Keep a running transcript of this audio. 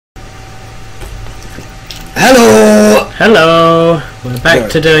Hello, we're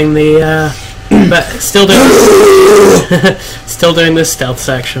back to doing the, but still doing, still doing this stealth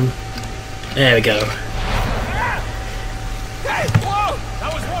section. There we go. Hey, whoa!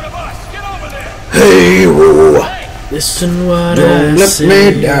 That was one of us. Get over there. Hey, whoa. Listen what Don't I let say.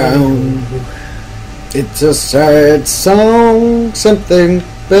 me down. It's a sad song. Something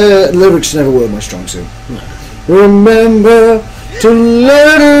that lyrics never were my strong suit. No. Remember to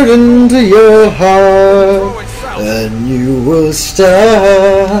let it into your heart, and you will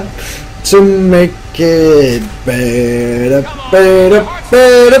start to make it better, better,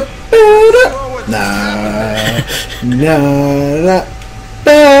 better, better. Nah, nah, nah.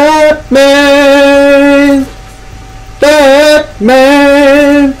 Batman,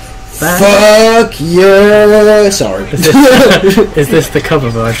 Batman. Fuck yeah! Sorry. Is this the cover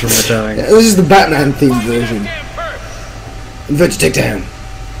version we're doing? Yeah, this is the Batman themed version. Inverted takedown.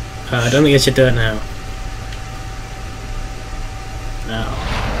 I don't think I should do it now. No.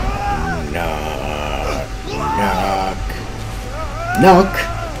 Knock. Knock.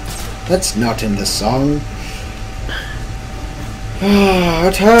 That's not in the song.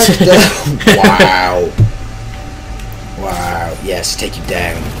 Wow. Wow. Yes, take you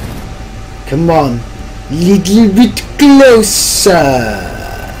down. Come on. Little bit closer.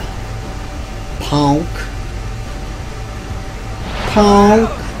 Punk. Punk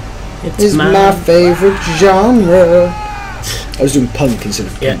is my favorite genre. I was doing punk instead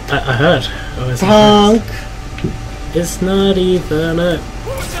of yeah, punk. I heard. Punk. It's not even a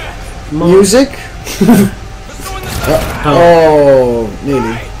Music? Oh,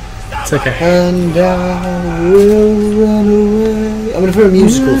 nearly. It's okay. And I will run away. I'm going to put a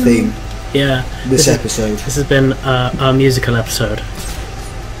musical theme Yeah. this episode. This has been our musical episode.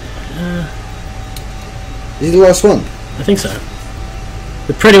 Is it the last one? I think so.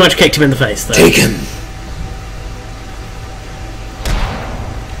 We pretty much kicked him in the face, though. Take him.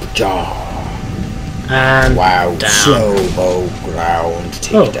 Jaw. And Wow. down. Slow ground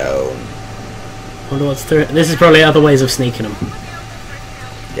takedown. Wonder what's through. This is probably other ways of sneaking him.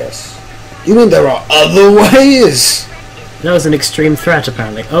 Yes. You mean there are other ways? That was an extreme threat,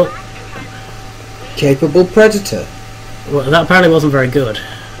 apparently. Oh, Capable predator. well, that apparently wasn't very good.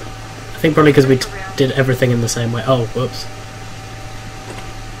 I think probably because we did everything in the same way. Oh, whoops.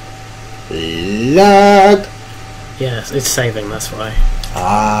 Lag. Yes, it's saving, that's why.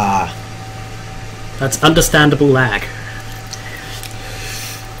 Ah. That's understandable lag.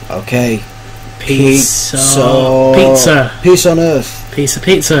 Okay. Pizza. Pizza. Peace on Earth. Piece of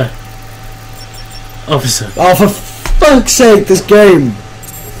pizza. Officer. Oh, for fuck's sake, this game!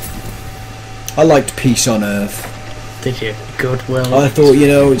 I liked Peace on Earth. Did you? Goodwill. I thought, you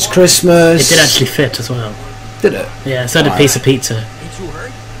know, it's Christmas. It did actually fit as well. Did it? Yeah, so did Piece of Pizza. Ain't you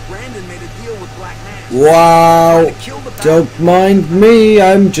heard? Brandon made a deal with Black Man. Wow! To kill the Don't mind me,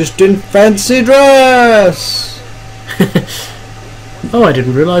 I'm just in fancy dress! Oh, I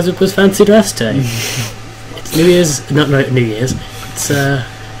didn't realise it was fancy dress day. It's New Year's. No, New Year's. It's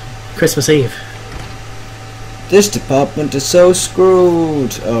Christmas Eve. This department is so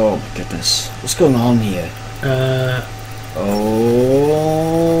screwed. Oh my goodness. What's going on here?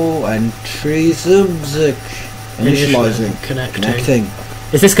 Oh, entries of Zik. Initializing. Connecting.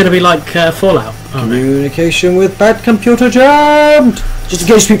 Is this going to be like Fallout? Oh, no. Communication with bad computer jammed! Just in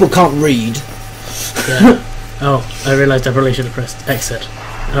case people can't read. Yeah. Oh, I realised I probably should have pressed exit.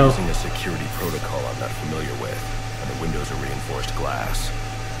 Oh. Using a security protocol I'm not familiar with, and the windows are reinforced glass.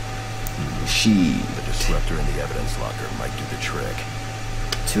 The disruptor in the evidence locker might do the trick.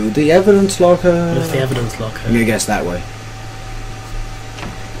 To the evidence locker. Where's the evidence locker? I'm gonna guess that way.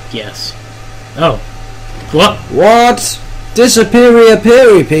 Yes. Oh. What? What? Disappear,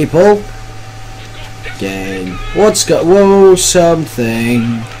 people. Game. Whoa,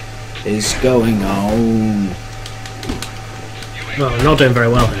 something is going on. Well, I'm not doing very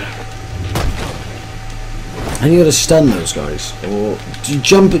well here. And you gotta stun those guys, or do you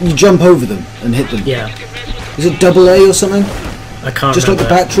jump over them and hit them. Yeah. Is it double A or something? I can't Just like the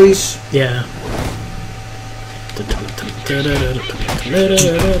remember. batteries. Yeah.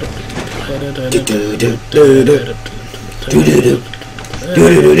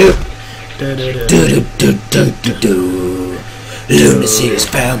 Lunacy has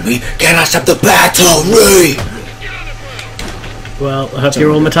found me. Can I stop the battery? Well, I hope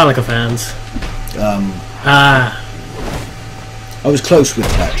you're all Metallica fans. I was close with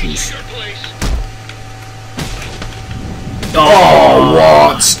the batteries. Oh,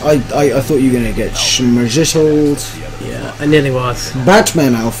 what? I thought you were gonna get schmazzizzled. Yeah, I nearly was.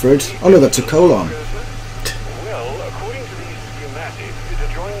 Batman, Alfred. Oh no, that's a colon. Well, according to these schematics, it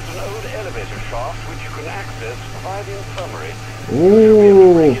adjoins contains an old elevator shaft which you can access via the infirmary.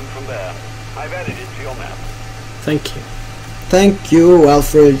 Ooh. From there. I've added it to your map. Thank you. Thank you,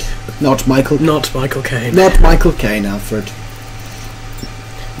 Alfred. Not Michael. Not Michael Caine. Not Michael Caine, Alfred.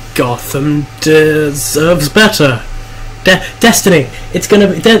 Gotham deserves better. Destiny. It's gonna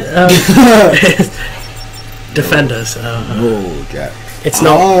be Defenders. Oh, Jack. It's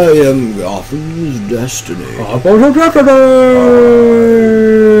not. I am Gotham's destiny.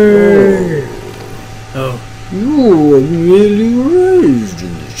 Oh. You were merely raised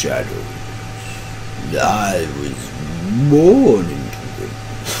in the shadows. I was born into them.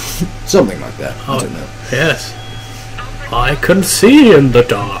 Something like that. I don't know. Yes. I can see in the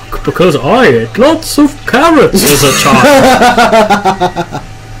dark because I ate lots of carrots as a child.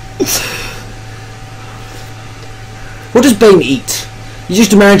 What does Bane eat? You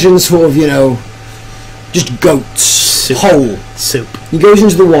just imagine sort of, you know, just goats. Soup. Whole. Soup. He goes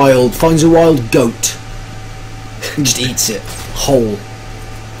into the wild, finds a wild goat, and just eats it. Whole.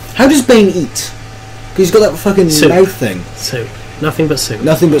 How does Bane eat? Because he's got that fucking Soup. mouth thing. Soup. Nothing but soup.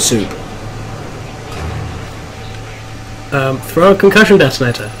 Nothing but soup. Throw a concussion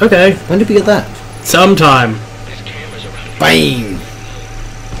detonator. Okay. When did we get that? Sometime. Bane!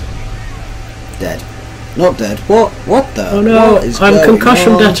 Dead. Not dead. What? What the? Oh no, What is I'm going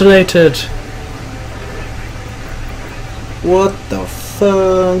concussion on? detonated. What the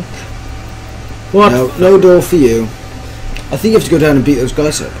fuck? What? No door for you. I think you have to go down and beat those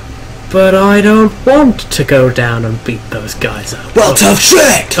guys up. But I don't want to go down and beat those guys up. Well, tough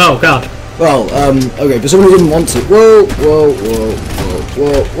shit! Oh god. Well, okay, but someone who didn't want to. Whoa, whoa, whoa,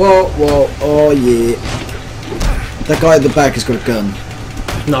 whoa, whoa, whoa, whoa, oh yeah. That guy at the back has got a gun.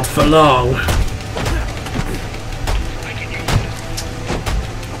 Not for long.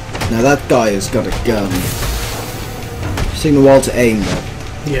 Now that guy has got a gun. It's taking a while to aim though.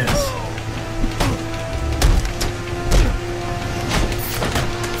 Yes.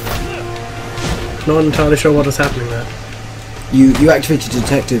 Not entirely sure what is happening there. You activated the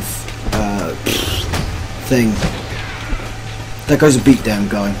detective thing. That guy's a beatdown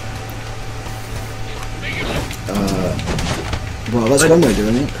guy. Well, that's one way of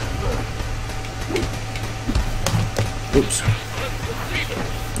doing it. Oops.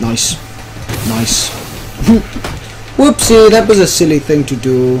 Nice. Nice. Whoopsie, that was a silly thing to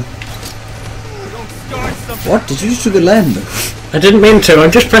do. What? Did you just do the land? I didn't mean to,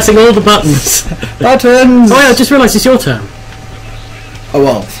 I'm just pressing all the buttons. Buttons! Oh yeah, I just realised it's your turn. Oh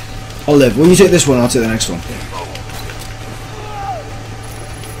well. I'll live. When you take this one, I'll take the next one.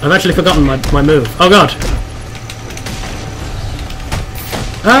 I've actually forgotten my move. Oh god.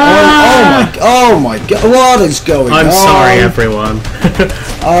 Ah! Oh my god. What is going on? I'm sorry everyone.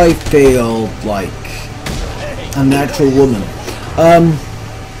 I feel like a natural woman.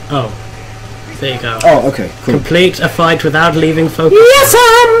 Oh. There you go. Oh, okay, cool. Complete a fight without leaving focus. Yes,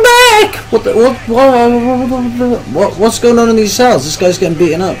 I'm back! What's going on in these cells? This guy's getting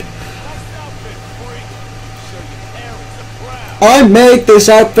beaten up. I made this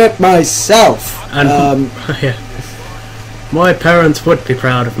outfit myself. And yeah. My parents would be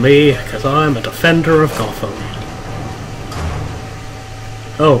proud of me because I'm a defender of Gotham.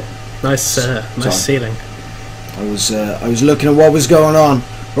 Oh, nice, nice ceiling. I was looking at what was going on.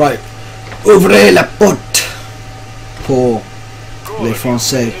 Right, ouvrez la porte pour les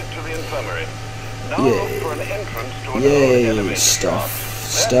Français. Yay, stuff.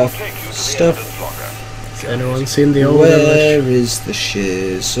 Has anyone seen the old Where English? is the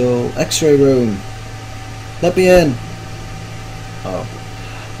shizzle? X-ray room. Let me in. Oh.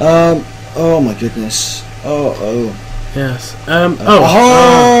 Oh my goodness. Oh. Yes.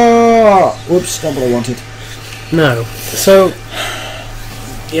 Whoops, not what I wanted. No. So.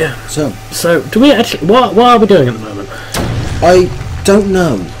 Yeah. So do we actually? What are we doing at the moment? I don't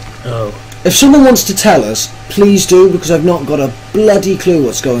know. Oh. If someone wants to tell us, please do, because I've not got a bloody clue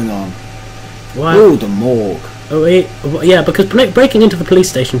what's going on. Why? Oh, the morgue. Oh, yeah, because breaking into the police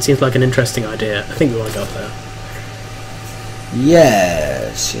station seems like an interesting idea. I think we want to go up there.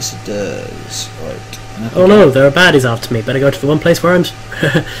 Yes, it does. Right. Oh no, there are baddies after me. Better go to the one place where I'm,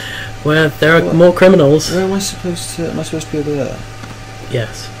 where there are more criminals. Where am I supposed to? Am I supposed to be over there?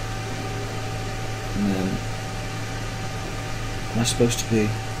 Yes. And then, am I supposed to be?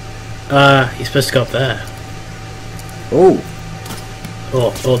 You're supposed to go up there. Oh.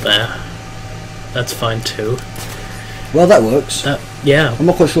 Or there. That's fine too. Well, that works. Yeah. I'm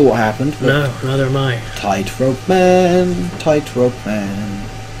not quite sure what happened. But No, neither am I. Tightrope man,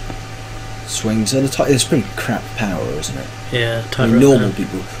 swings on a tight. It's pretty crap power, isn't it? Yeah, I mean, normal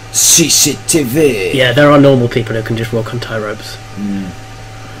people. CCTV. Yeah, there are normal people who can just walk on tie ropes.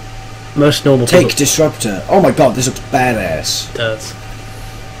 most normal Take people disruptor. Oh my god, this looks badass. does.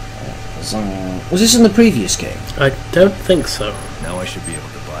 Was this in the previous game? I don't think so. Now I should be able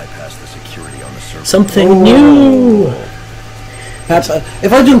to bypass the security on the server. Something Oh. new! Perhaps,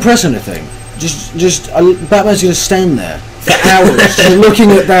 if I don't press anything, Batman's gonna stand there for hours just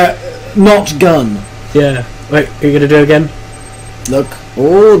looking at that not gun. Yeah. Wait, are you gonna do it again? Look.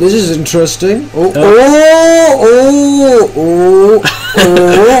 Oh, this is interesting. Oh,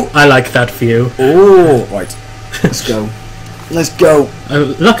 I like that view. oh. Right. Let's go. Let's go.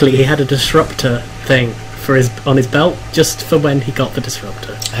 Luckily, he had a disruptor thing for on his belt, just for when he got the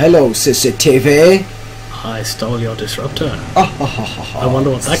disruptor. Hello, CCTV. I stole your disruptor. I I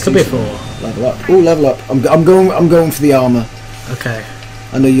wonder what that could be for. Level up. Oh, level up. I'm going for the armor. Okay.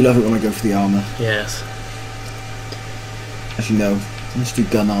 I know you love it when I go for the armor. Yes. As you know, let's do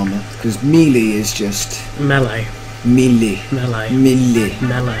gun armor because melee is just Melee. melee. Melee. Melee.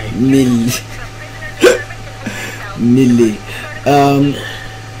 Melee. Melee. Melee.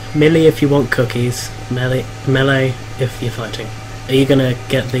 Melee if you want cookies. Melee if you're fighting. Are you gonna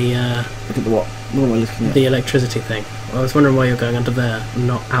get the Look at the what? What am I looking at? the electricity thing? I was wondering why you're going under there, and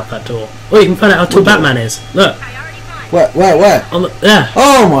not out that door. Oh, you can find out how tall Batman is. Look. Where? On the there.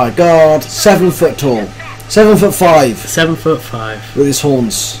 Oh my god! 7 foot tall. 7'5" 7'5". with his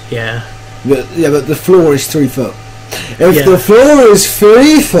horns. Yeah. But the floor is 3 foot. If Yeah. the floor is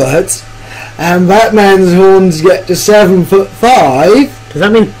 3 foot and Batman's horns get to 7'5", Does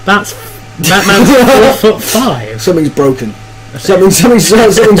that mean Batman's 4'5"? something's broken. Something's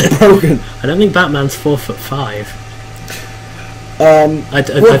broken. I don't think Batman's 4'5". I What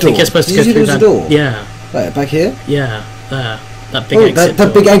think door? you're supposed to Did go you see through there that. was a door? Yeah, Wait, back here? yeah, there. That big Oh, exit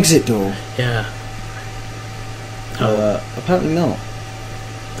that door. big exit door. Yeah. Oh, Apparently not.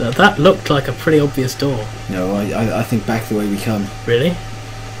 that looked like a pretty obvious door. No, I think back the way we come. Really?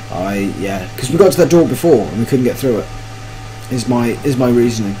 Yeah, because we got to that door before and we couldn't get through it. Is my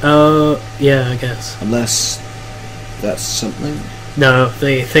reasoning. Oh, yeah, I guess. Unless that's something. No,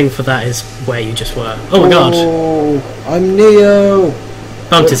 the thing for that is where you just were. Oh my god! Oh, I'm Neo.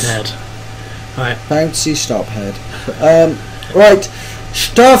 Bumped his Whoops. head. Alright, Bouncy stop head. Right,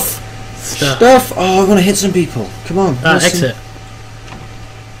 stuff. Oh, I'm gonna hit some people. Come on. listen. exit.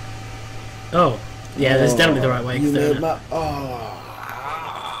 Oh, yeah, there's definitely the right way. You through know, it. oh.